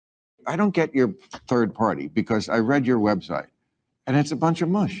I don't get your third party because I read your website and it's a bunch of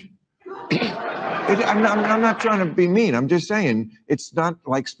mush. I'm not trying to be mean. I'm just saying it's not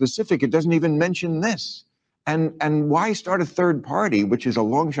like specific. It doesn't even mention this. And why start a third party, which is a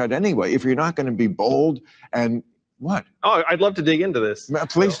long shot anyway, if you're not going to be bold and what? Oh, I'd love to dig into this.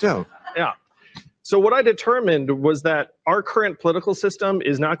 Please do. Yeah. So what I determined was that our current political system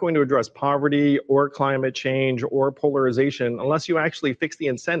is not going to address poverty or climate change or polarization unless you actually fix the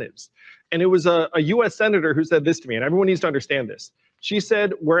incentives. And it was a US senator who said this to me, and everyone needs to understand this. She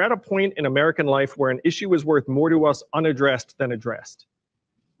said, we're at a point in American life where an issue is worth more to us unaddressed than addressed.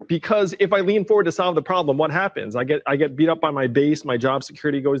 Because if I lean forward to solve the problem, what happens? I get beat up by my base, my job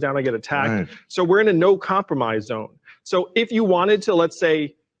security goes down, I get attacked. Right. So we're in a no compromise zone. So if you wanted to, let's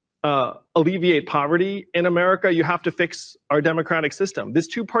say, alleviate poverty in America, you have to fix our democratic system. This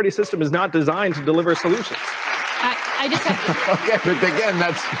two-party system is not designed to deliver solutions. I just have to, okay, but again,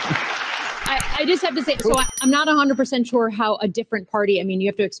 that's... I just have to say, so I'm not 100% sure how a different party, I mean, you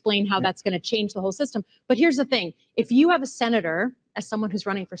have to explain how that's going to change the whole system. But here's the thing. If you have a senator, as someone who's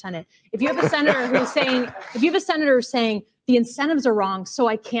running for Senate, if you have a senator who's saying the incentives are wrong, so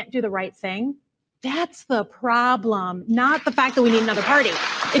I can't do the right thing, that's the problem, not the fact that we need another party.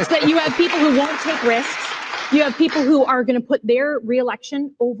 It's that you have people who won't take risks. You have people who are going to put their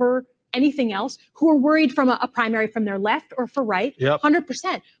reelection over anything else, who are worried from a primary from their left or for right,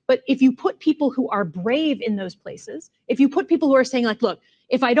 100%. But if you put people who are brave in those places, if you put people who are saying like, look,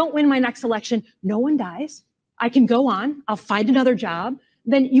 if I don't win my next election, no one dies. I can go on, I'll find another job.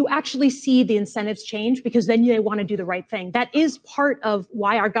 Then you actually see the incentives change because then they want to do the right thing. That is part of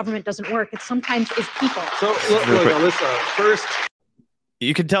why our government doesn't work. It sometimes is people. So look, Alyssa, first,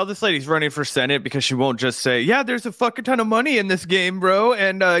 you can tell this lady's running for Senate because she won't just say, yeah, there's a fucking ton of money in this game, bro.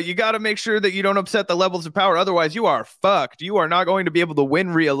 And you got to make sure that you don't upset the levels of power. Otherwise, you are fucked. You are not going to be able to win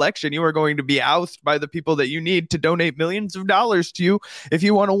re-election. You are going to be ousted by the people that you need to donate millions of dollars to you if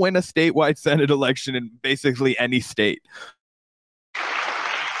you want to win a statewide Senate election in basically any state.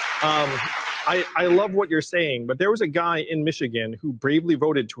 I love what you're saying, but there was a guy in Michigan who bravely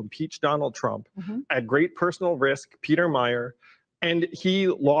voted to impeach Donald Trump at great personal risk, Peter Maher. And he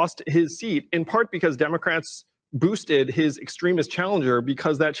lost his seat in part because Democrats boosted his extremist challenger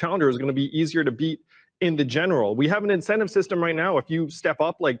because that challenger is going to be easier to beat in the general. We have an incentive system right now. If you step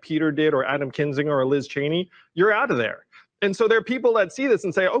up like Peter did or Adam Kinzinger or Liz Cheney, you're out of there. And so there are people that see this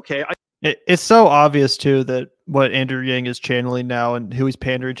and say, okay. It's so obvious, too, that what Andrew Yang is channeling now and who he's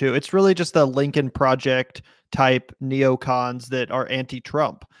pandering to, it's really just the Lincoln Project type neocons that are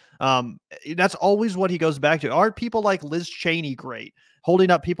anti-Trump. That's always what he goes back to. Aren't people like Liz Cheney great? Holding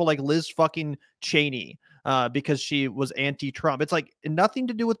up people like Liz fucking Cheney because she was anti-Trump. It's like nothing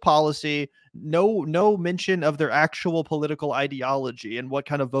to do with policy. No mention of their actual political ideology and what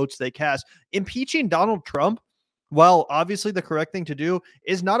kind of votes they cast. Impeaching Donald Trump, while obviously the correct thing to do,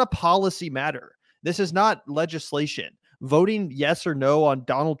 is not a policy matter. This is not legislation. Voting yes or no on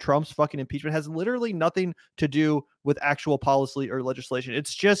Donald Trump's fucking impeachment has literally nothing to do with actual policy or legislation.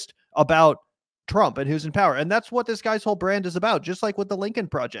 It's just about Trump and who's in power. And that's what this guy's whole brand is about, just like with the Lincoln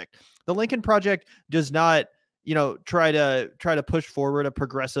Project. The Lincoln Project does not, try to push forward a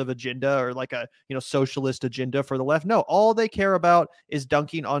progressive agenda or like a, socialist agenda for the left. No, all they care about is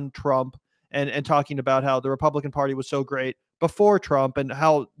dunking on Trump and talking about how the Republican Party was so great before Trump and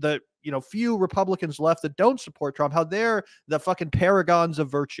how the few Republicans left that don't support Trump, how they're the fucking paragons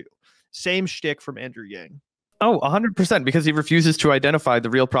of virtue. Same shtick from Andrew Yang. Oh, 100%, because he refuses to identify the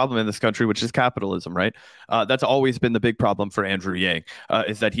real problem in this country, which is capitalism, right? That's always been the big problem for Andrew Yang,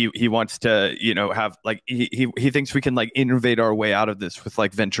 is that he wants to, have like he thinks we can like innovate our way out of this with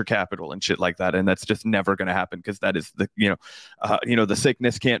like venture capital and shit like that, and that's just never going to happen because that is the the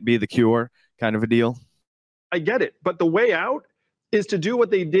sickness can't be the cure kind of a deal. I get it, but the way out is to do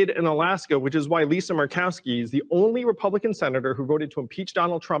what they did in Alaska, which is why Lisa Murkowski is the only Republican senator who voted to impeach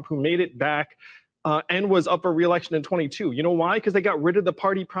Donald Trump, who made it back and was up for re-election in 22. You know why? Because they got rid of the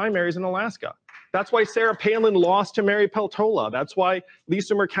party primaries in Alaska. That's why Sarah Palin lost to Mary Peltola. That's why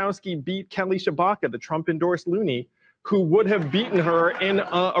Lisa Murkowski beat Kelly Tshibaka, the Trump-endorsed loony, who would have beaten her in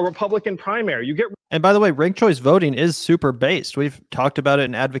a Republican primary. And by the way, ranked choice voting is super based. We've talked about it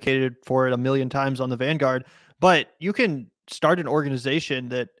and advocated for it a million times on the Vanguard, but you can start an organization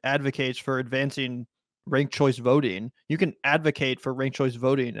that advocates for advancing ranked choice voting. You can advocate for ranked choice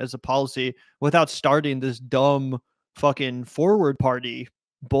voting as a policy without starting this dumb fucking forward party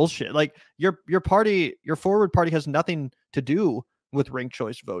bullshit. Like your forward party has nothing to do with ranked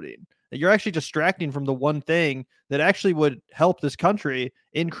choice voting. You're actually distracting from the one thing that actually would help this country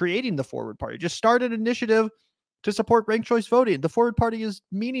in creating the forward party. Just start an initiative to support ranked choice voting. The forward party is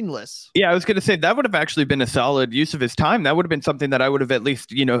meaningless. Yeah, I was going to say that would have actually been a solid use of his time. That would have been something that I would have at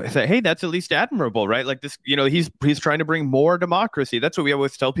least, said, hey, that's at least admirable, right? Like this, he's trying to bring more democracy. That's what we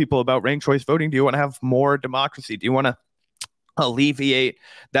always tell people about ranked choice voting. Do you want to have more democracy? Do you want to alleviate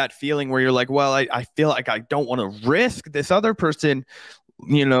that feeling where you're like, well, I feel like I don't want to risk this other person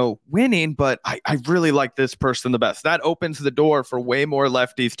winning, but I really like this person the best. That opens the door for way more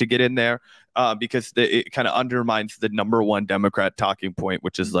lefties to get in there because it kind of undermines the number one Democrat talking point,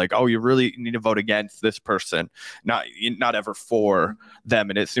 which is like, oh, you really need to vote against this person, not ever for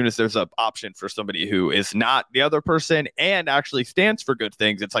them. And as soon as there's an option for somebody who is not the other person and actually stands for good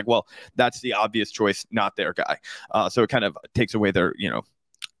things, it's like, well, that's the obvious choice, not their guy. So it kind of takes away their,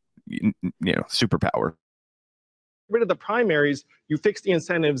 superpower. Rid of the primaries, you fix the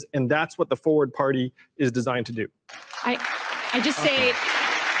incentives, and that's what the forward party is designed to do. I would just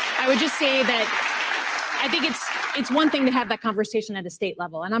say that I think it's one thing to have that conversation at a state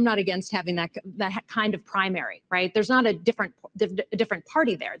level, and I'm not against having that kind of primary, right? There's not a different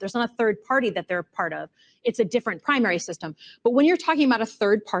party there. There's not a third party that they're part of. It's a different primary system. But when you're talking about a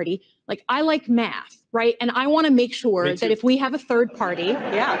third party, like I like math, right? And I want to make sure that if we have a third party,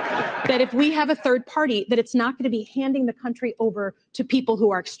 that it's not going to be handing the country over to people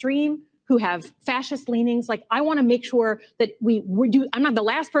who are extreme, who have fascist leanings. Like I want to make sure that we do. I'm not the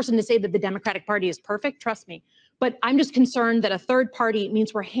last person to say that the Democratic Party is perfect, trust me. But I'm just concerned that a third party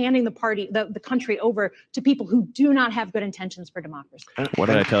means we're handing the country over to people who do not have good intentions for democracy. What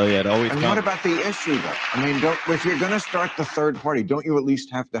did I tell you? It always And what about the issue, though? I mean, if you're going to start the third party, don't you at least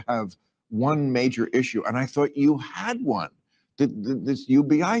have to have one major issue? And I thought you had one. This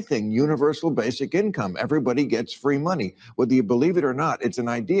UBI thing, universal basic income. Everybody gets free money. Whether you believe it or not, it's an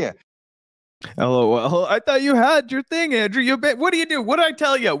idea. LOL. I thought you had your thing, Andrew. What do you do? What did I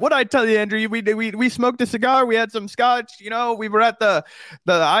tell you? Andrew? We smoked a cigar. We had some scotch. We were at the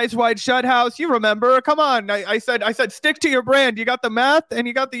Eyes Wide Shut house. You remember? Come on. I said, stick to your brand. You got the math and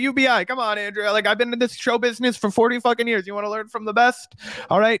you got the UBI. Come on, Andrew. Like I've been in this show business for 40 fucking years. You want to learn from the best?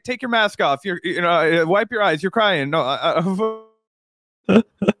 All right, take your mask off. Wipe your eyes. You're crying. No.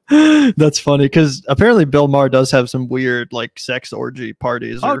 That's funny because apparently Bill Maher does have some weird like sex orgy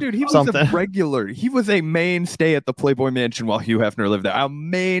parties. Oh, dude, he was something. a regular. He was a mainstay at the Playboy Mansion while Hugh Hefner lived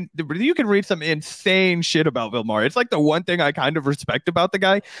there. You can read some insane shit about Bill Maher. It's like the one thing I kind of respect about the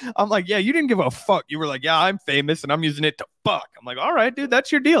guy. I'm like, yeah, you didn't give a fuck. You were like, yeah, I'm famous and I'm using it to fuck. I'm like, all right, dude,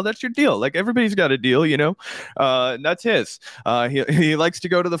 that's your deal. That's your deal. Like everybody's got a deal, and that's his. He likes to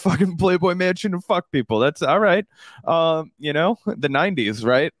go to the fucking Playboy Mansion and fuck people. That's all right. The 90s,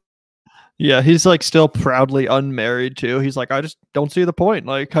 right? Yeah, he's like still proudly unmarried too. He's like, I just don't see the point.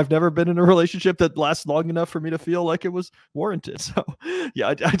 Like, I've never been in a relationship that lasts long enough for me to feel like it was warranted. So,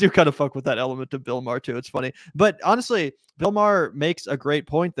 yeah, I do kind of fuck with that element of Bill Maher too. It's funny, but honestly, Bill Maher makes a great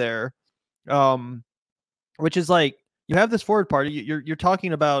point there, which is like you have this forward party. You're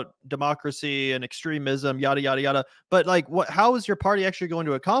talking about democracy and extremism, yada yada yada. But like, how is your party actually going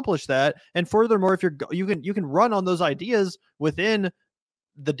to accomplish that? And furthermore, if you can run on those ideas within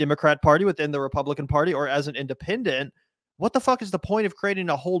the Democrat Party, within the Republican Party, or as an independent, what the fuck is the point of creating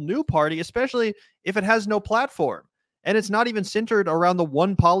a whole new party, especially if it has no platform and it's not even centered around the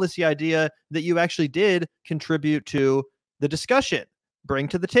one policy idea that you actually did contribute to the discussion, bring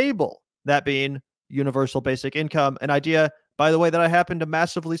to the table, that being universal basic income, an idea, by the way, that I happen to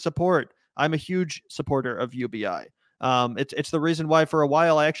massively support. I'm a huge supporter of UBI. It's the reason why for a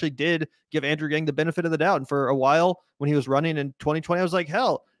while I actually did give Andrew Yang the benefit of the doubt. And for a while when he was running in 2020, I was like,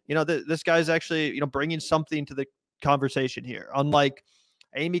 hell, this guy's actually, bringing something to the conversation here. Unlike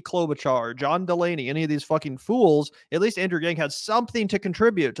Amy Klobuchar, John Delaney, any of these fucking fools, at least Andrew Yang had something to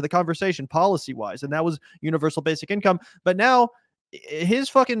contribute to the conversation policy wise. And that was universal basic income. But now his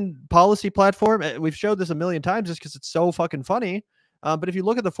fucking policy platform, we've showed this a million times just because it's so fucking funny. But if you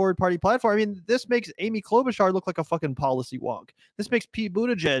look at the forward party platform, I mean, this makes Amy Klobuchar look like a fucking policy wonk. This makes Pete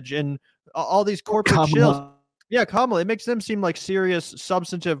Buttigieg and all these corporate shills. Yeah, Kamala. It makes them seem like serious,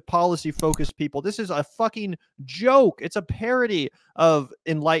 substantive, policy-focused people. This is a fucking joke. It's a parody of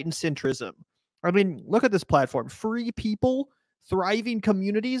enlightened centrism. I mean, look at this platform. Free people, thriving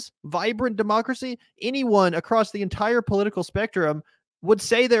communities, vibrant democracy. Anyone across the entire political spectrum would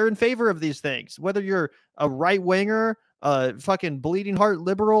say they're in favor of these things. Whether you're a right-winger, fucking bleeding heart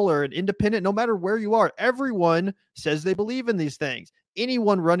liberal, or an independent, no matter where you are, everyone says they believe in these things.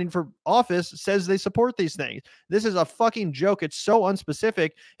 Anyone running for office says they support these things. This is a fucking joke. It's so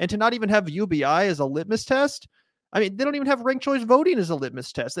unspecific. And to not even have UBI as a litmus test, I mean, they don't even have ranked choice voting as a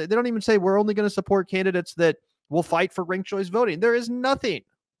litmus test. They don't even say we're only going to support candidates that will fight for ranked choice voting. There is nothing.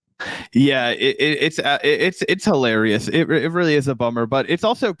 Yeah, it's hilarious. It really is a bummer, but it's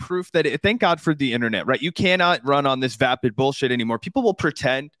also proof that thank God for the internet, right? You cannot run on this vapid bullshit anymore. People will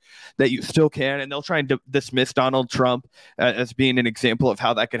pretend that you still can, and they'll try and dismiss Donald Trump as being an example of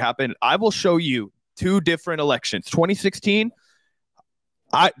how that could happen. I will show you two different elections. 2016.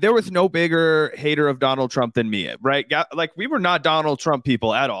 There was no bigger hater of Donald Trump than me, right? Like we were not Donald Trump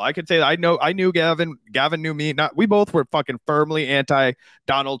people at all. I could say that I knew Gavin. Gavin knew me. We both were fucking firmly anti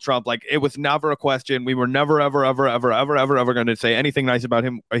Donald Trump. Like it was never a question. We were never, ever, ever, ever, ever, ever, ever going to say anything nice about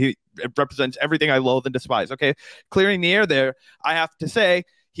him. He represents everything I loathe and despise. Okay, clearing the air there. I have to say,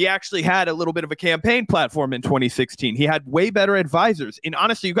 he actually had a little bit of a campaign platform in 2016. He had way better advisors. And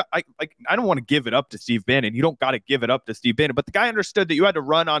honestly, I don't want to give it up to Steve Bannon. You don't got to give it up to Steve Bannon. But the guy understood that you had to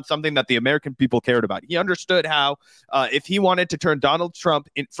run on something that the American people cared about. He understood how if he wanted to turn take Donald Trump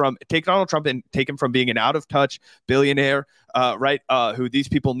and take him from being an out of touch billionaire, who these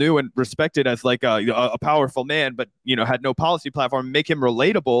people knew and respected as like a powerful man, but had no policy platform, make him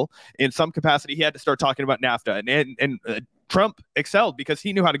relatable in some capacity. He had to start talking about NAFTA and Trump excelled because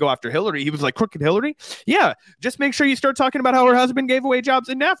he knew how to go after Hillary. He was like, crooked Hillary? Yeah, just make sure you start talking about how her husband gave away jobs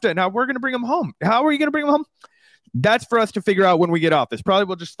in NAFTA and how we're going to bring them home. How are you going to bring them home? That's for us to figure out when we get office. Probably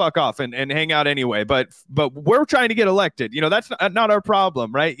we'll just fuck off and hang out anyway. But we're trying to get elected. That's not our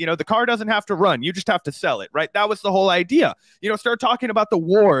problem, right? The car doesn't have to run. You just have to sell it, right? That was the whole idea. Start talking about the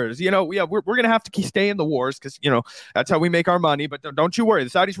wars. We're going to have to stay in the wars because, that's how we make our money. But don't you worry. The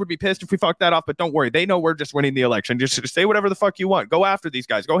Saudis would be pissed if we fucked that off. But don't worry. They know we're just winning the election. Just say whatever the fuck you want. Go after these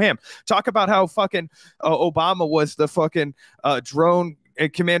guys. Go ham. Talk about how fucking Obama was the fucking drone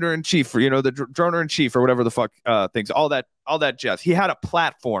commander-in-chief, or the droner-in-chief, or whatever the fuck things, all that jazz. He had a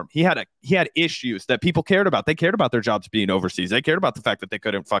platform. He had issues that people cared about. They cared about their jobs being overseas. They cared about the fact that they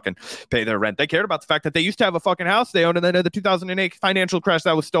couldn't fucking pay their rent. They cared about the fact that they used to have a fucking house they owned, and then in the 2008 financial crash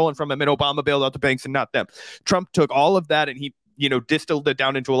that was stolen from them, and Obama bailed out the banks and not them. Trump took all of that and he distilled it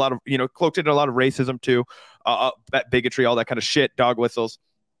down into a lot of cloaked it in a lot of racism too, bigotry, all that kind of shit, dog whistles.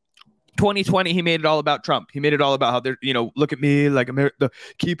 2020, he made it all about Trump. He made it all about how they're, look at me, like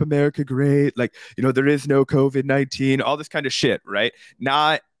keep America great. Like, there is no COVID-19, all this kind of shit, right?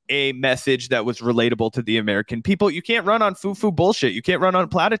 Not a message that was relatable to the American people. You can't run on foo-foo bullshit. You can't run on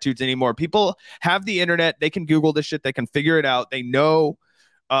platitudes anymore. People have the internet. They can Google this shit. They can figure it out. They know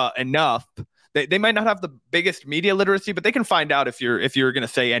enough. They might not have the biggest media literacy, but they can find out if you're going to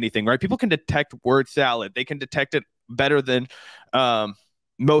say anything, right? People can detect word salad. They can detect it better than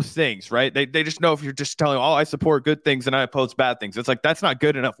most things, right? They just know if you're just telling, I support good things and I oppose bad things. It's like, that's not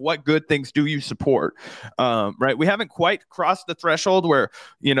good enough. What good things do you support? Right? We haven't quite crossed the threshold where,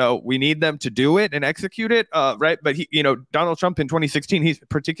 we need them to do it and execute it, right? But Donald Trump in 2016, he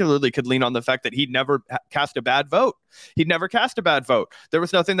particularly could lean on the fact that he'd never cast a bad vote. He'd never cast a bad vote. There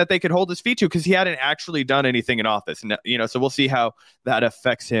was nothing that they could hold his feet to because he hadn't actually done anything in office. And, so we'll see how that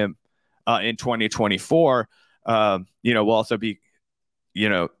affects him in 2024. We'll also be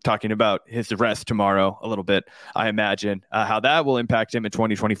talking about his arrest tomorrow a little bit, I imagine, how that will impact him in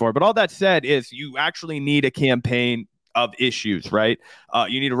 2024. But all that said is you actually need a campaign of issues, right?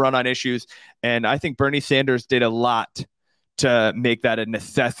 You need to run on issues. And I think Bernie Sanders did a lot to make that a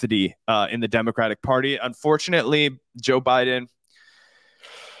necessity in the Democratic Party. Unfortunately, Joe Biden,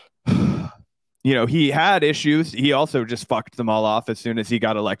 he had issues. He also just fucked them all off as soon as he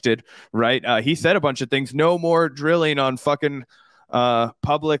got elected, right? He said a bunch of things. No more drilling on fucking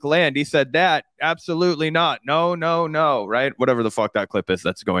public land. He said that. Absolutely not. No, right? Whatever the fuck that clip is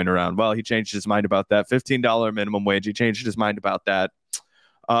that's going around. Well, he changed his mind about that. $15 minimum wage. He changed his mind about that.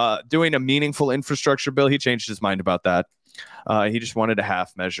 Doing a meaningful infrastructure bill. He changed his mind about that. He just wanted a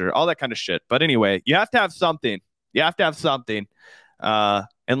half measure, all that kind of shit. But anyway, you have to have something.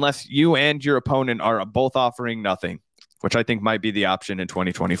 Unless you and your opponent are both offering nothing, which I think might be the option in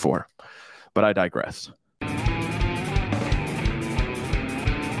 2024. But I digress.